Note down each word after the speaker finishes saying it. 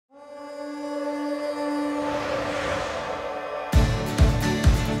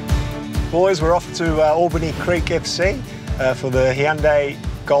boys, we're off to Albany Creek FC for the Hyundai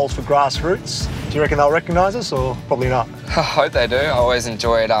Goals for Grassroots. Do you reckon they'll recognise us or probably not? I hope they do. I always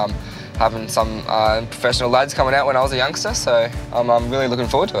enjoyed having some professional lads coming out when I was a youngster, so I'm really looking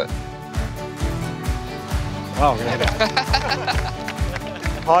forward to it. Oh,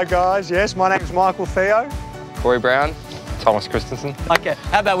 Hi guys, yes, my name's Michael Theo. Cory Brown. Thomas Kristensen. Okay,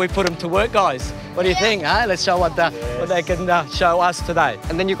 how about we put them to work, guys? What do you think, eh? Let's show what they can show us today.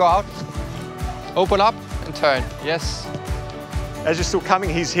 And then you go out, open up and turn, yes. As you're still coming,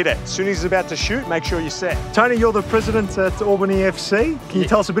 he's hit it. As soon as he's about to shoot, make sure you're set. Tony, you're the president at Albany FC. Can you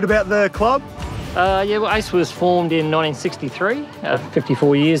tell us a bit about the club? Yeah, well, ACE was formed in 1963,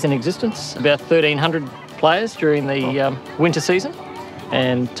 54 years in existence, about 1,300 players during the winter season.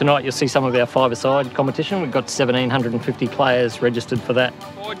 And tonight you'll see some of our five-a-side competition. We've got 1,750 players registered for that.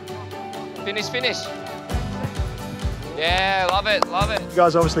 Forward. Finish. Yeah, love it. You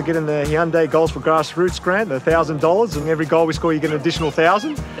guys obviously get in the Hyundai Goals for Grassroots grant, the $1,000, and every goal we score you get an additional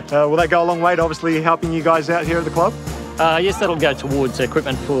 $1,000. Will that go a long way to obviously helping you guys out here at the club? Yes, that'll go towards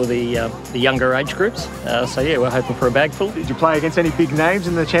equipment for the younger age groups. So yeah, we're hoping for a bag full. Did you play against any big names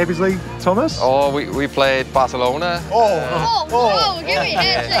in the Champions League, Thomas? Oh, we played Barcelona. Whoa, give me a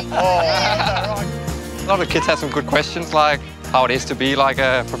handshake. A lot of kids had some good questions, like how it is to be like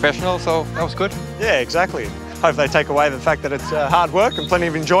a professional, so that was good. Yeah, exactly. Hope they take away the fact that it's hard work and plenty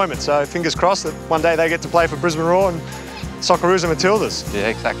of enjoyment. So fingers crossed that one day they get to play for Brisbane Roar and Socceroos and Matildas. Yeah,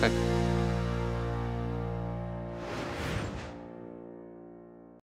 exactly.